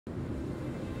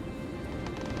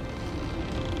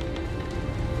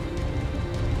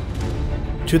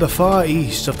To the far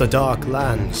east of the Dark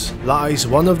Lands lies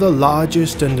one of the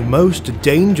largest and most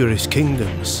dangerous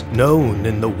kingdoms known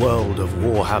in the world of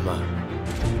Warhammer.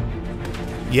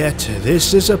 Yet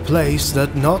this is a place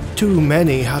that not too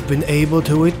many have been able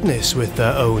to witness with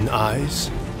their own eyes.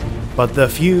 But the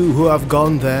few who have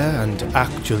gone there and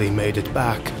actually made it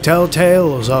back tell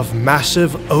tales of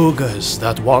massive ogres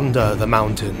that wander the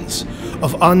mountains,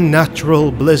 of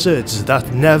unnatural blizzards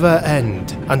that never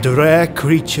end, and rare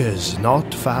creatures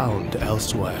not found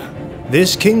elsewhere.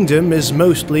 This kingdom is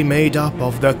mostly made up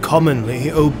of the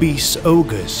commonly obese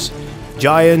ogres,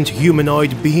 giant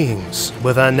humanoid beings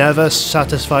with a never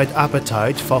satisfied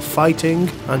appetite for fighting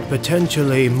and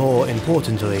potentially more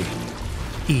importantly,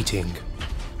 eating.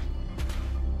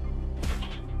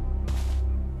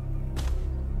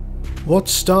 What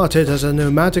started as a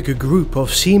nomadic group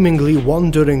of seemingly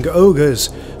wandering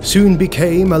ogres soon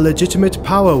became a legitimate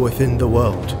power within the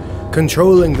world,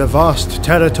 controlling the vast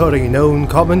territory known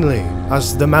commonly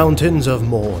as the Mountains of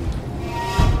Morn.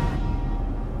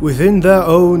 Within their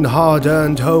own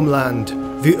hard-earned homeland,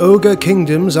 the ogre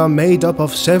kingdoms are made up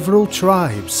of several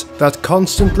tribes that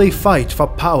constantly fight for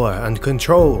power and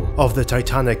control of the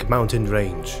titanic mountain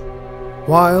range.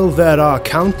 While there are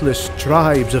countless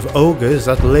tribes of ogres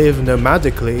that live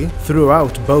nomadically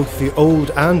throughout both the old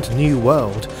and new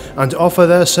world and offer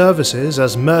their services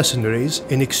as mercenaries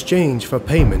in exchange for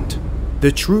payment,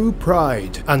 the true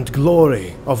pride and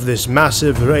glory of this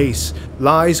massive race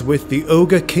lies with the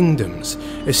ogre kingdoms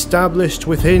established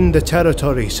within the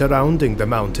territory surrounding the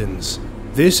mountains.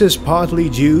 This is partly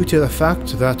due to the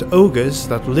fact that ogres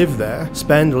that live there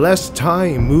spend less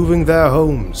time moving their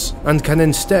homes and can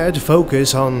instead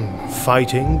focus on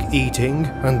fighting, eating,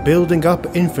 and building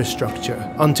up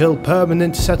infrastructure until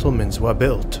permanent settlements were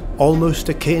built, almost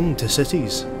akin to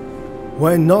cities.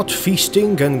 When not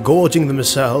feasting and gorging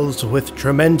themselves with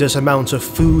tremendous amounts of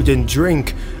food and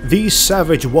drink, these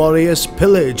savage warriors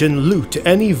pillage and loot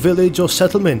any village or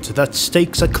settlement that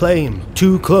stakes a claim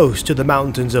too close to the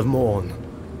Mountains of Morn.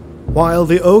 While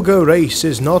the ogre race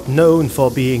is not known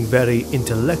for being very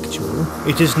intellectual,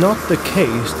 it is not the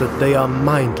case that they are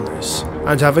mindless,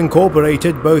 and have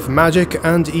incorporated both magic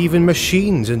and even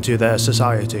machines into their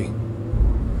society.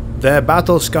 Their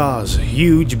battle scars,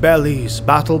 huge bellies,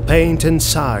 battle paint and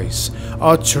size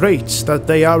are traits that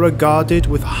they are regarded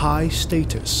with high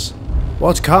status.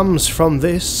 What comes from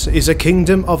this is a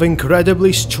kingdom of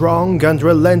incredibly strong and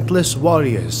relentless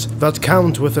warriors that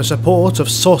count with the support of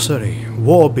sorcery,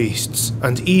 war beasts,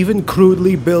 and even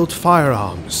crudely built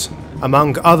firearms,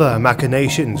 among other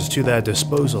machinations to their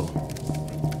disposal.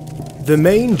 The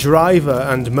main driver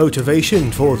and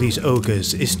motivation for these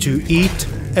ogres is to eat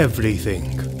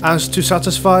everything, as to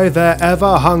satisfy their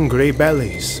ever-hungry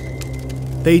bellies.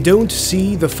 They don't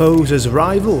see the foes as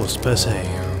rivals per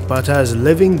se, but as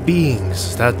living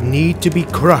beings that need to be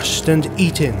crushed and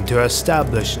eaten to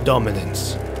establish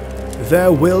dominance.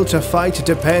 Their will to fight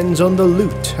depends on the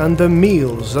loot and the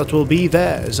meals that will be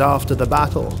theirs after the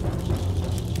battle.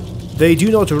 They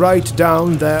do not write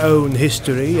down their own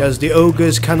history, as the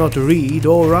ogres cannot read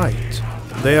or write.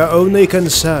 They are only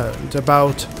concerned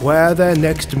about where their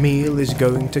next meal is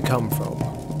going to come from.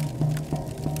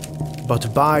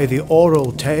 But by the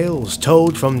oral tales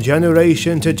told from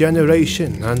generation to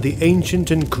generation and the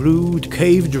ancient and crude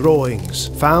cave drawings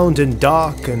found in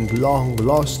dark and long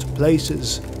lost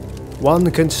places,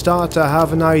 one can start to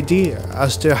have an idea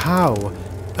as to how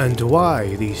and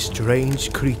why these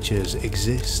strange creatures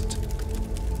exist.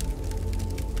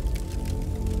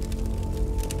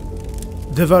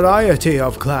 The variety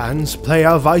of clans play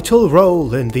a vital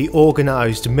role in the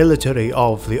organized military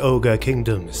of the ogre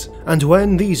kingdoms, and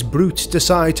when these brutes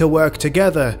decide to work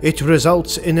together, it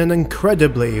results in an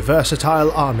incredibly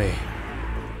versatile army.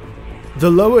 The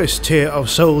lowest tier of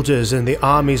soldiers in the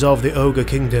armies of the ogre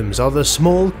kingdoms are the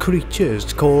small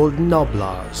creatures called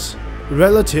noblars,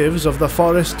 relatives of the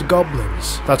forest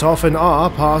goblins that often are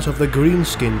part of the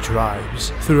greenskin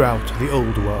tribes throughout the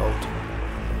old world.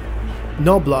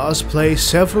 Noblars play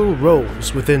several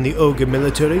roles within the ogre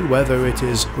military, whether it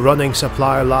is running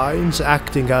supply lines,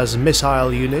 acting as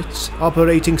missile units,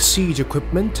 operating siege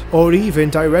equipment, or even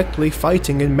directly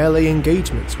fighting in melee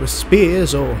engagements with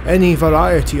spears or any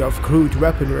variety of crude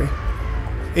weaponry.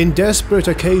 In desperate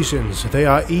occasions, they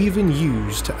are even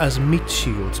used as meat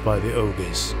shields by the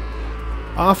ogres.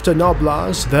 After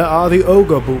Noblars, there are the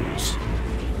Ogre Bulls,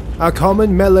 a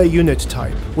common melee unit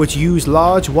type which use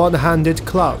large one-handed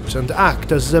clubs and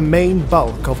act as the main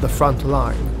bulk of the front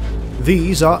line.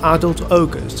 These are adult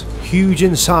ogres, huge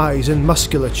in size and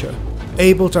musculature,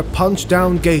 able to punch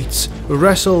down gates,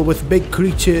 wrestle with big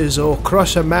creatures, or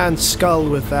crush a man's skull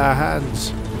with their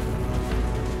hands.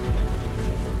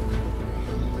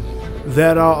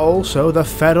 There are also the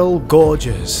feral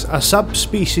gorges, a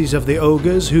subspecies of the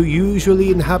ogres who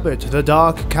usually inhabit the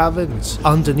dark caverns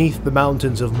underneath the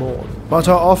mountains of Morn, but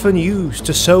are often used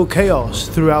to sow chaos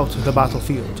throughout the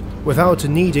battlefield, without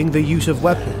needing the use of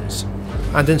weapons,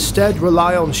 and instead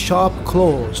rely on sharp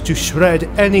claws to shred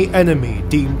any enemy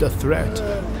deemed a threat.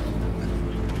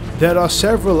 There are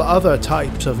several other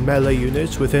types of melee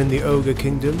units within the Ogre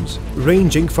Kingdoms,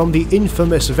 ranging from the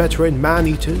infamous veteran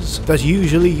man-eaters that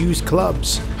usually use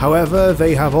clubs. However,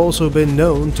 they have also been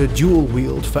known to dual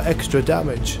wield for extra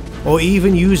damage, or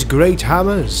even use great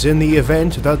hammers in the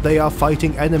event that they are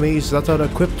fighting enemies that are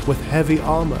equipped with heavy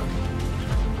armor.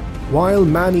 While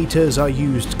man-eaters are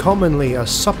used commonly as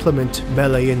supplement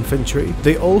melee infantry,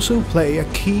 they also play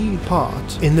a key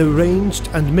part in the ranged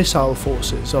and missile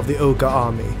forces of the Ogre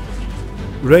army.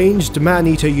 Ranged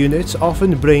man-eater units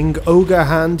often bring Ogre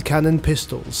hand cannon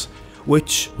pistols,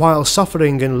 which, while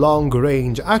suffering in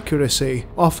long-range accuracy,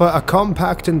 offer a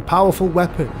compact and powerful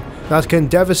weapon that can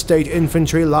devastate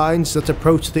infantry lines that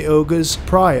approach the Ogres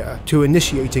prior to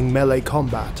initiating melee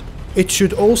combat. It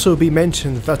should also be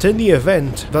mentioned that in the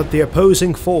event that the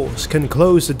opposing force can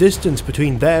close the distance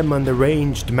between them and the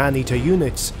ranged man-eater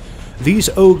units, these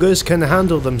ogres can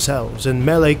handle themselves in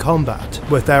melee combat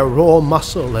with their raw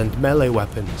muscle and melee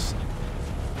weapons.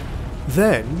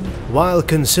 Then, while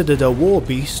considered a war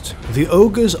beast, the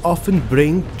ogres often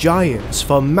bring giants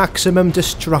for maximum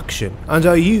destruction and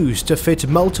are used to fit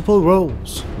multiple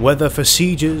roles, whether for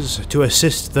sieges, to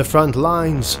assist the front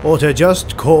lines, or to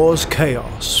just cause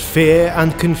chaos, fear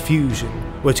and confusion,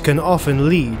 which can often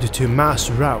lead to mass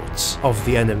routs of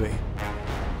the enemy.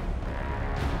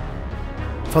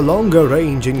 For longer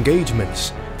range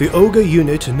engagements, the Ogre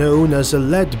unit known as the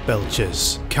Lead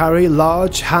Belchers carry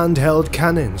large handheld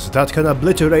cannons that can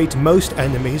obliterate most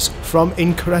enemies from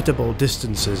incredible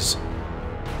distances.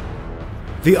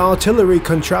 The artillery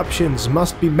contraptions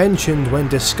must be mentioned when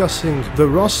discussing the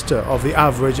roster of the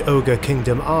average Ogre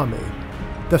Kingdom army.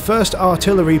 The first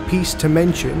artillery piece to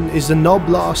mention is the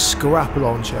Noblar Scrap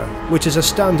Launcher, which is a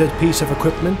standard piece of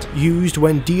equipment used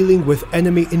when dealing with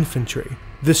enemy infantry.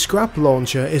 The Scrap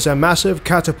Launcher is a massive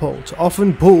catapult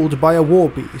often pulled by a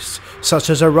warbeast, such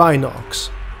as a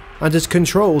Rhinox, and is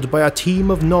controlled by a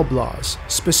team of Noblars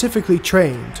specifically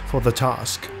trained for the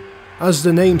task. As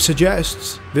the name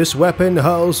suggests, this weapon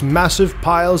hurls massive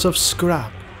piles of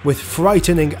scrap with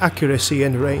frightening accuracy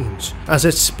and range, as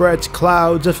it spreads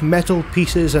clouds of metal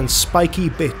pieces and spiky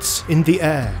bits in the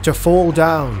air to fall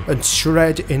down and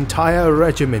shred entire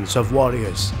regiments of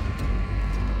warriors.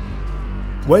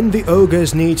 When the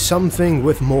ogres need something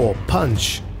with more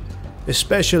punch,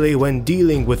 especially when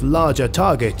dealing with larger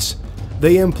targets,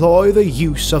 they employ the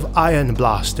use of iron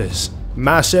blasters,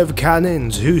 massive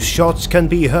cannons whose shots can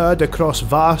be heard across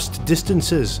vast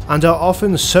distances and are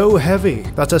often so heavy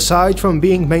that aside from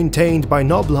being maintained by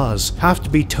Noblars, have to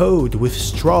be towed with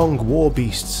strong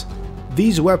warbeasts.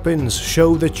 These weapons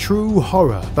show the true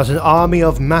horror that an army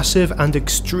of massive and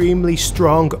extremely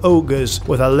strong ogres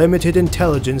with a limited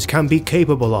intelligence can be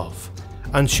capable of,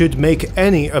 and should make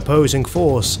any opposing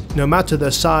force, no matter the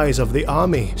size of the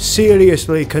army,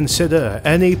 seriously consider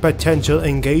any potential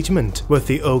engagement with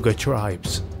the ogre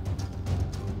tribes.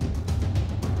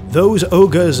 Those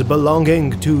ogres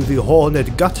belonging to the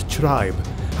Horned Gut tribe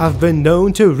have been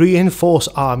known to reinforce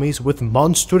armies with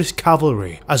monstrous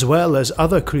cavalry, as well as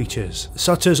other creatures,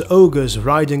 such as ogres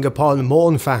riding upon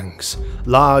Mournfangs,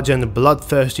 large and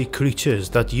bloodthirsty creatures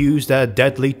that use their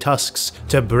deadly tusks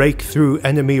to break through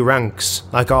enemy ranks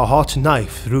like a hot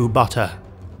knife through butter.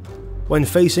 When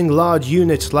facing large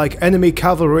units like enemy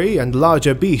cavalry and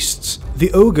larger beasts,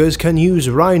 the ogres can use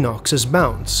Rhinox as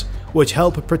mounts, which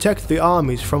help protect the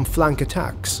armies from flank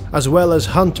attacks, as well as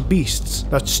hunt beasts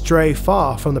that stray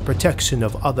far from the protection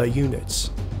of other units.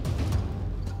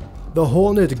 The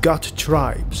Horned Gut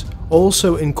tribes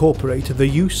also incorporate the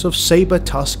use of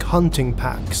saber-tusk hunting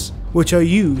packs, which are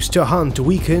used to hunt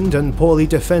weakened and poorly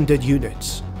defended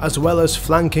units, as well as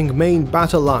flanking main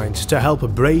battle lines to help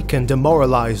break and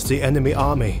demoralize the enemy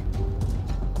army.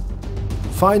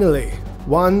 Finally,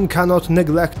 one cannot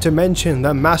neglect to mention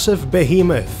the massive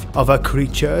behemoth of a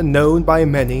creature known by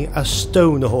many as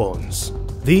Stonehorns.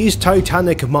 These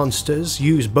titanic monsters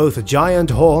use both giant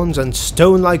horns and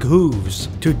stone-like hooves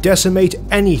to decimate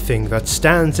anything that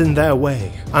stands in their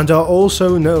way, and are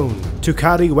also known to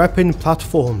carry weapon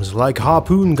platforms like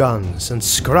harpoon guns and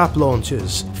scrap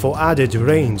launchers for added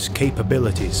range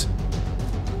capabilities.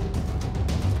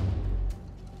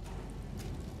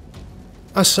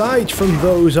 Aside from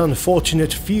those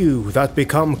unfortunate few that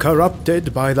become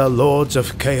corrupted by the Lords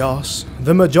of Chaos,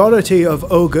 the majority of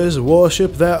ogres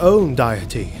worship their own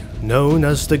deity, known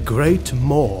as the Great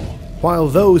Marl. While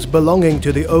those belonging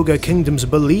to the Ogre kingdoms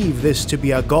believe this to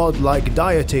be a godlike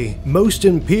deity, most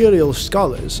imperial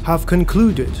scholars have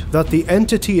concluded that the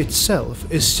entity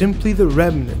itself is simply the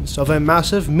remnants of a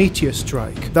massive meteor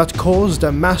strike that caused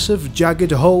a massive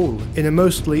jagged hole in a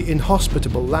mostly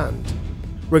inhospitable land.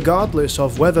 Regardless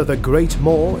of whether the Great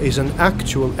Marl is an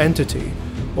actual entity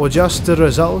or just the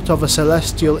result of a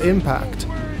celestial impact,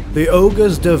 the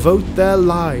ogres devote their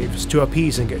lives to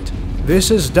appeasing it.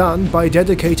 This is done by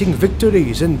dedicating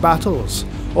victories in battles,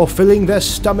 or filling their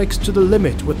stomachs to the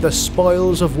limit with the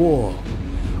spoils of war,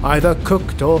 either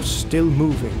cooked or still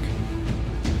moving.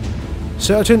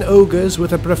 Certain ogres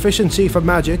with a proficiency for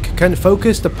magic can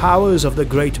focus the powers of the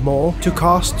Great Marl to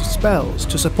cast spells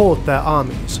to support their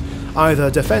armies, either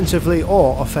defensively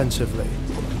or offensively.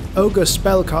 Ogre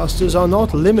spellcasters are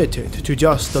not limited to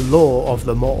just the lore of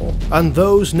the Marl, and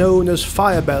those known as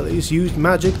firebellies use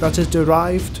magic that is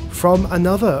derived from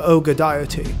another ogre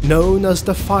deity, known as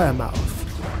the Firemouth.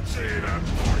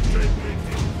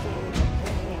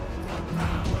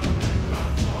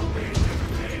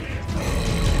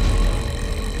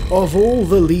 Of all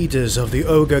the leaders of the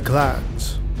ogre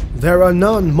clans, there are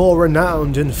none more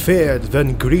renowned and feared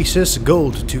than Greasus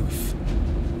Goldtooth.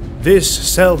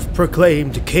 This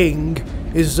self-proclaimed king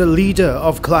is the leader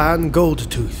of Clan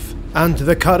Goldtooth, and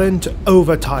the current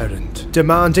over-tyrant,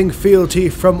 demanding fealty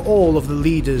from all of the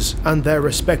leaders and their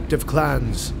respective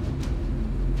clans.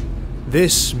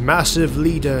 This massive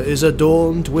leader is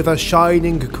adorned with a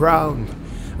shining crown,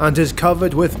 and is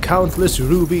covered with countless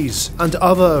rubies and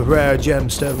other rare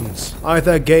gemstones,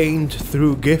 either gained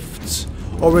through gifts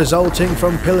or resulting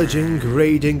from pillaging,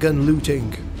 raiding and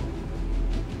looting.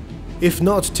 If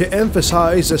not to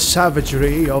emphasize the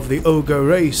savagery of the ogre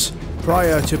race,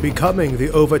 prior to becoming the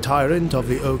over-tyrant of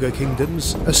the ogre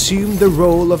kingdoms, assumed the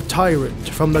role of tyrant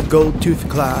from the Goldtooth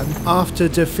clan after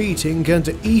defeating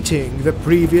and eating the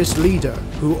previous leader,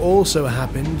 who also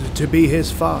happened to be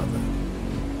his father.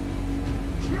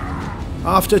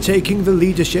 After taking the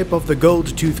leadership of the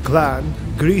Goldtooth clan,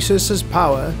 Greasus's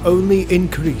power only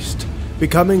increased,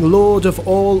 becoming lord of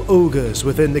all ogres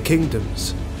within the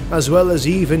kingdoms, as well as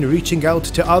even reaching out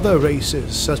to other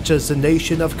races such as the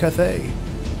nation of Cathay.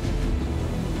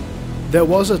 There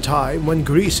was a time when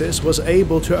Greasus was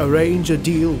able to arrange a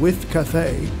deal with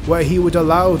Cathay where he would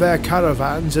allow their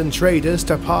caravans and traders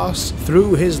to pass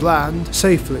through his land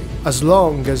safely, as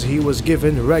long as he was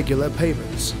given regular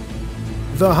payments.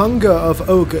 The hunger of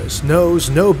ogres knows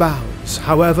no bounds.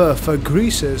 However, for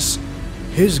Greasus,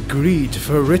 his greed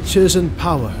for riches and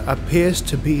power appears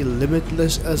to be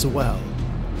limitless as well.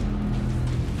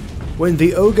 When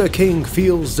the Ogre King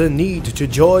feels the need to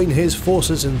join his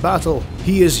forces in battle,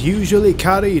 he is usually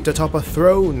carried atop a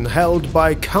throne held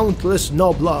by countless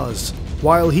noblars,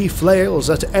 while he flails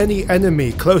at any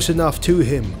enemy close enough to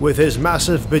him with his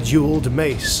massive bejeweled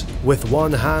mace with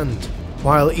one hand,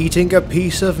 while eating a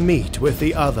piece of meat with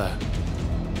the other.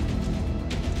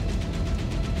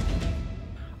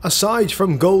 Aside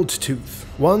from Goldtooth,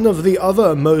 one of the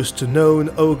other most known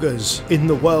ogres in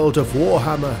the world of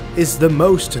Warhammer is the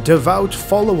most devout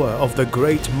follower of the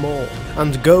Great Marl,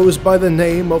 and goes by the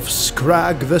name of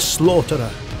Scrag the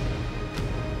Slaughterer.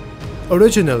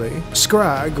 Originally,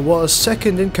 Scrag was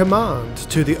second in command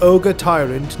to the ogre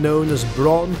tyrant known as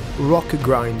Bron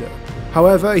Rockgrinder.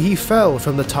 However, he fell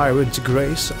from the tyrant's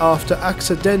grace after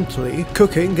accidentally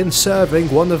cooking and serving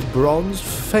one of Bron's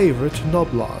favourite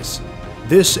noblars.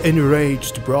 This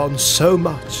enraged Bron so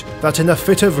much that in a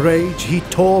fit of rage he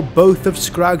tore both of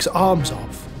Scrag's arms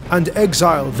off and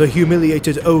exiled the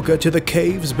humiliated ogre to the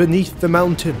caves beneath the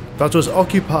mountain that was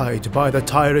occupied by the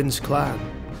tyrant's clan.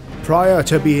 Prior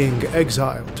to being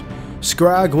exiled,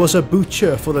 Scrag was a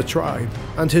butcher for the tribe,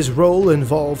 and his role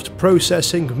involved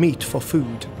processing meat for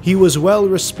food. He was well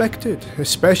respected,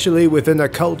 especially within a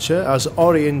culture as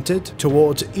oriented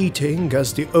towards eating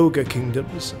as the ogre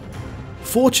kingdoms.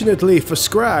 Fortunately for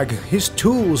Scrag, his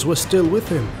tools were still with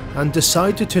him, and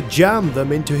decided to jam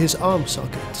them into his arm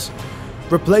sockets,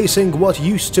 replacing what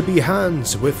used to be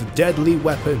hands with deadly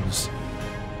weapons.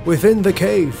 Within the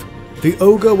cave, the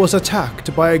ogre was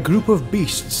attacked by a group of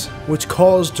beasts which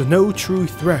caused no true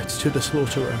threat to the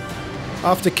slaughterer.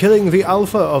 After killing the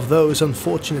alpha of those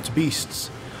unfortunate beasts,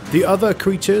 the other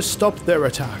creatures stopped their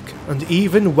attack and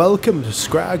even welcomed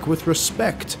Scrag with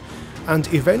respect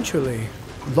and eventually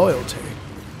loyalty.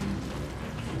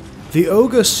 The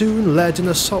ogre soon led an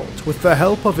assault with the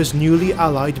help of his newly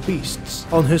allied beasts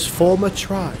on his former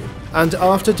tribe, and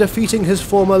after defeating his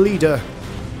former leader,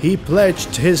 he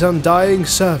pledged his undying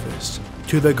service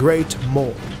to the Great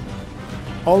Marl.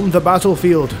 On the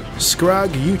battlefield,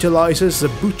 Scrag utilizes the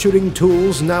butchering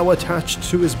tools now attached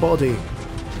to his body,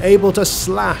 able to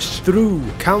slash through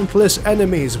countless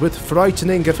enemies with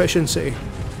frightening efficiency.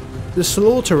 The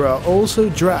Slaughterer also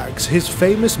drags his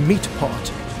famous meat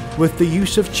pot with the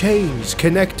use of chains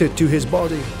connected to his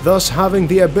body, thus having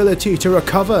the ability to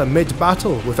recover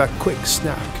mid-battle with a quick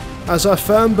snack. As a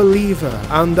firm believer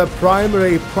and the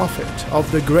primary prophet of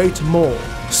the Great Marl,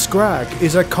 Scrag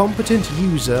is a competent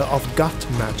user of gut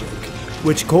magic,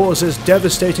 which causes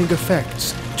devastating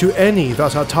effects to any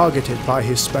that are targeted by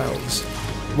his spells.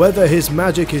 Whether his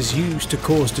magic is used to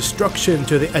cause destruction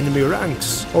to the enemy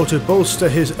ranks or to bolster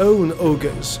his own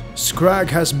ogres, Scrag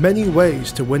has many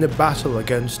ways to win a battle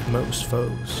against most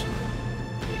foes.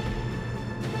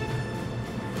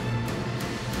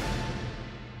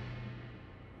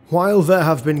 While there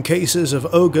have been cases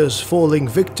of ogres falling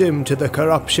victim to the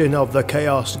corruption of the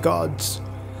Chaos Gods,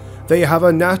 they have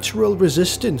a natural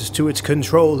resistance to its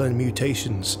control and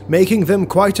mutations, making them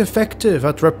quite effective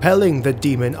at repelling the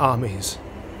demon armies.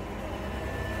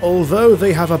 Although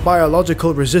they have a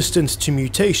biological resistance to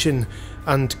mutation,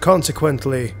 and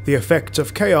consequently the effects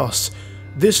of chaos,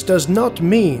 this does not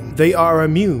mean they are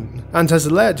immune, and has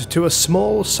led to a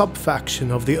small subfaction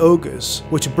of the Ogres,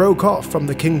 which broke off from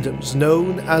the kingdoms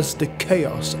known as the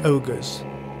Chaos Ogres.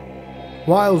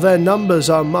 While their numbers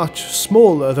are much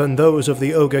smaller than those of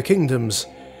the Ogre kingdoms,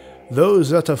 those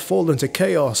that have fallen to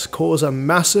chaos cause a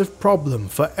massive problem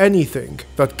for anything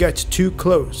that gets too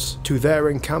close to their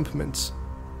encampments.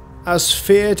 As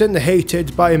feared and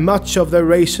hated by much of the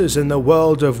races in the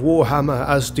world of Warhammer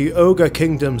as the Ogre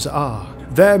kingdoms are,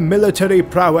 their military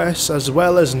prowess as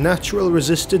well as natural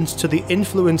resistance to the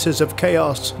influences of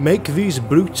chaos make these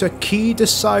brutes a key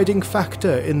deciding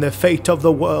factor in the fate of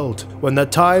the world when the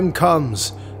time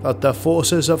comes that the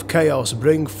forces of chaos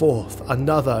bring forth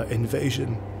another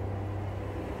invasion.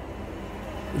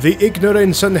 The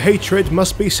ignorance and hatred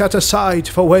must be set aside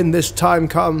for when this time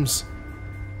comes,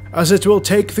 as it will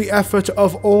take the effort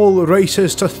of all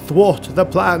races to thwart the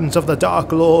plans of the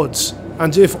Dark Lords,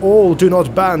 and if all do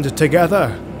not band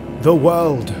together, the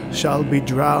world shall be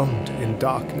drowned in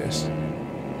darkness.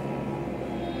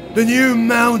 The new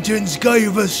mountains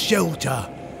gave us shelter.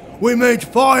 We made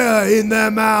fire in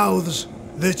their mouths.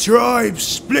 The tribes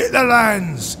split the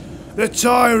lands. The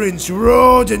tyrants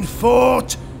roared and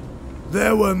fought.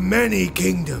 There were many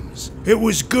kingdoms. It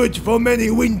was good for many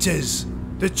winters.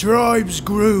 The tribes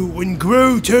grew and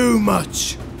grew too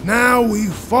much. Now we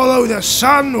follow the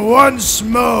sun once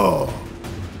more.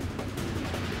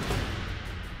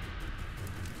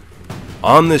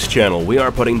 On this channel, we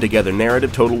are putting together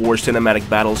narrative Total War cinematic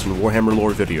battles and Warhammer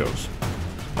lore videos.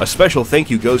 A special thank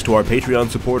you goes to our Patreon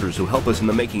supporters who help us in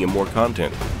the making of more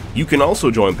content. You can also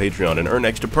join Patreon and earn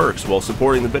extra perks while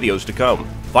supporting the videos to come.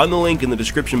 Find the link in the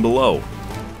description below.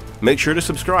 Make sure to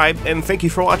subscribe, and thank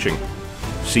you for watching.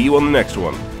 See you on the next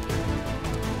one.